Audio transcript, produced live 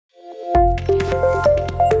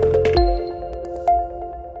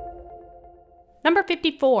Number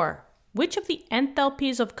 54. Which of the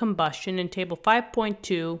enthalpies of combustion in table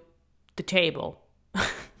 5.2, the table,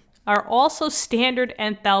 are also standard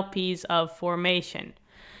enthalpies of formation?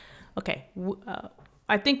 Okay,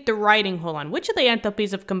 I think the writing, hold on. Which of the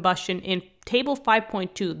enthalpies of combustion in table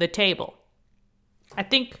 5.2, the table? I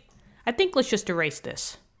think let's just erase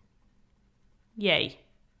this. Yay.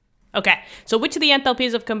 Okay, so which of the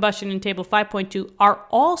enthalpies of combustion in table 5.2 are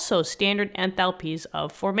also standard enthalpies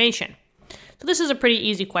of formation? So this is a pretty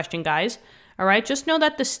easy question, guys. All right, just know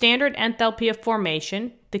that the standard enthalpy of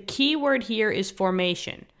formation, the key word here is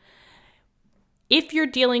formation. If you're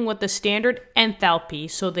dealing with the standard enthalpy,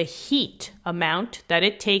 so the heat amount that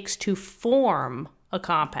it takes to form a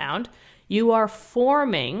compound, you are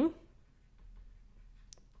forming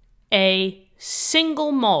a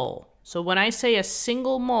single mole. So when I say a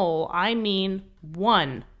single mole, I mean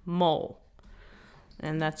 1 mole.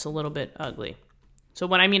 And that's a little bit ugly. So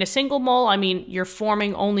when I mean a single mole, I mean you're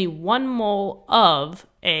forming only 1 mole of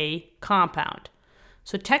a compound.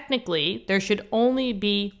 So technically, there should only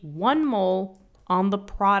be 1 mole on the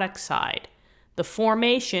product side. The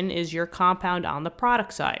formation is your compound on the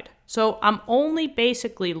product side. So I'm only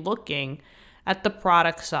basically looking at the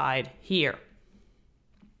product side here.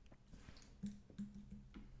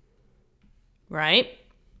 Right?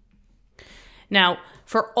 Now,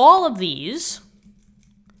 for all of these,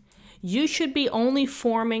 you should be only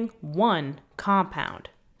forming 1 compound.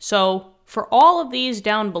 So for all of these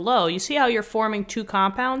down below, you see how you're forming 2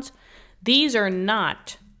 compounds? These are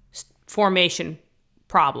not formation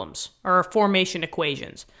problems or formation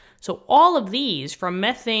equations. So all of these, from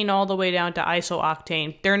methane all the way down to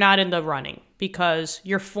isooctane, they're not in the running because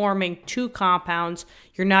you're forming 2 compounds.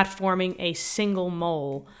 You're not forming a single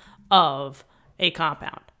mole of a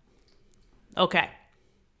compound. Okay.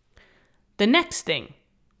 The next thing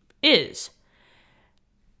is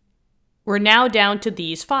we're now down to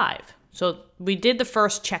these 5. So we did the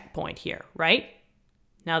first checkpoint here, right?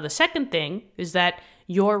 Now the second thing is that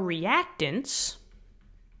your reactants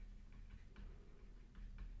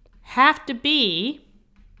have to be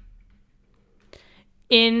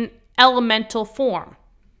in elemental form,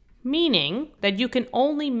 meaning that you can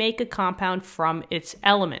only make a compound from its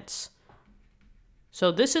elements.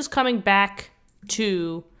 So this is coming back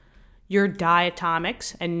to your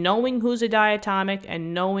diatomics and knowing who's a diatomic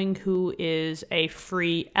and knowing who is a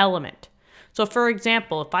free element. So for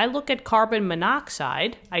example, if I look at carbon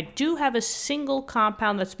monoxide, I do have a single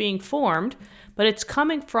compound that's being formed, but it's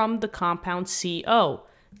coming from the compound CO.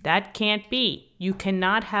 That can't be. You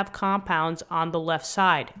cannot have compounds on the left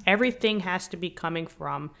side. Everything has to be coming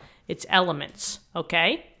from its elements,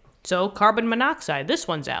 okay? So carbon monoxide, this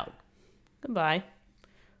one's out. Goodbye.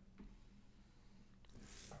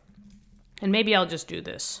 And maybe I'll just do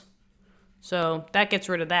this. So that gets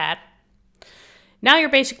rid of that. Now you're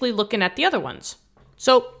basically looking at the other ones.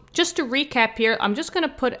 So just to recap here, I'm just going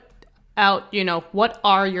to put out, what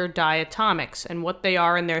are your diatomics and what they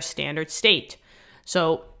are in their standard state.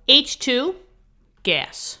 So H2,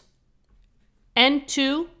 gas.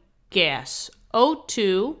 N2, gas.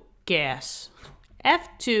 O2, gas.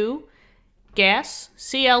 F2, gas.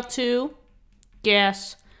 Cl2,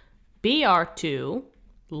 gas. Br2,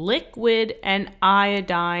 liquid, and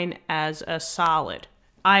iodine as a solid.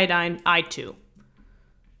 Iodine, I2.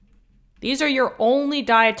 These are your only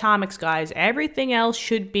diatomics, guys. Everything else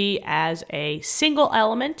should be as a single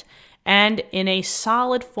element and in a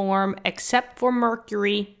solid form, except for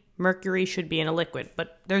mercury. Mercury should be in a liquid,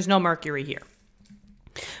 but there's no mercury here.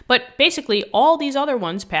 But basically, all these other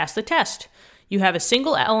ones pass the test. You have a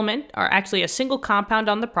single element, or actually a single compound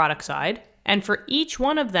on the product side, and for each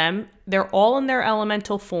one of them, they're all in their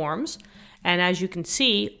elemental forms. And as you can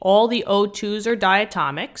see, all the O2s are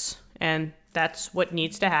diatomics, and that's what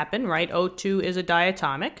needs to happen, right? O2 is a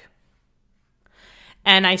diatomic.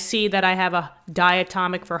 And I see that I have a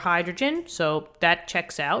diatomic for hydrogen, so that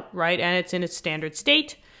checks out, right? And it's in its standard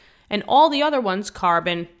state. And all the other ones,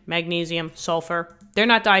 carbon, magnesium, sulfur, they're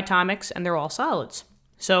not diatomics, and they're all solids.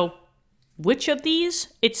 So which of these?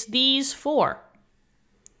 It's these 4.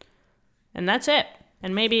 And that's it.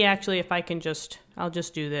 And maybe actually if I can I'll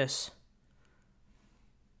just do this.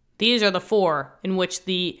 These are the 4 in which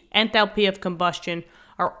the enthalpy of combustion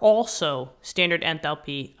are also standard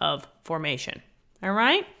enthalpy of formation. All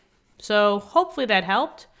right? So hopefully that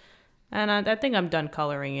helped. And I think I'm done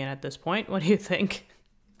coloring in at this point. What do you think?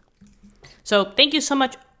 So thank you so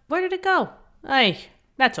much. Where did it go?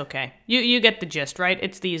 That's okay. You get the gist, right?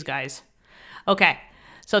 It's these guys. Okay.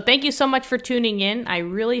 So thank you so much for tuning in. I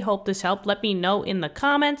really hope this helped. Let me know in the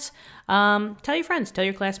comments. Tell your friends, tell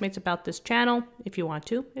your classmates about this channel if you want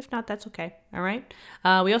to. If not, that's okay. All right.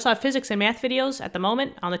 We also have physics and math videos at the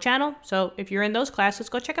moment on the channel. So if you're in those classes,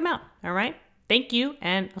 go check them out. All right. Thank you.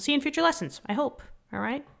 And I'll see you in future lessons, I hope. All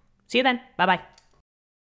right. See you then. Bye-bye.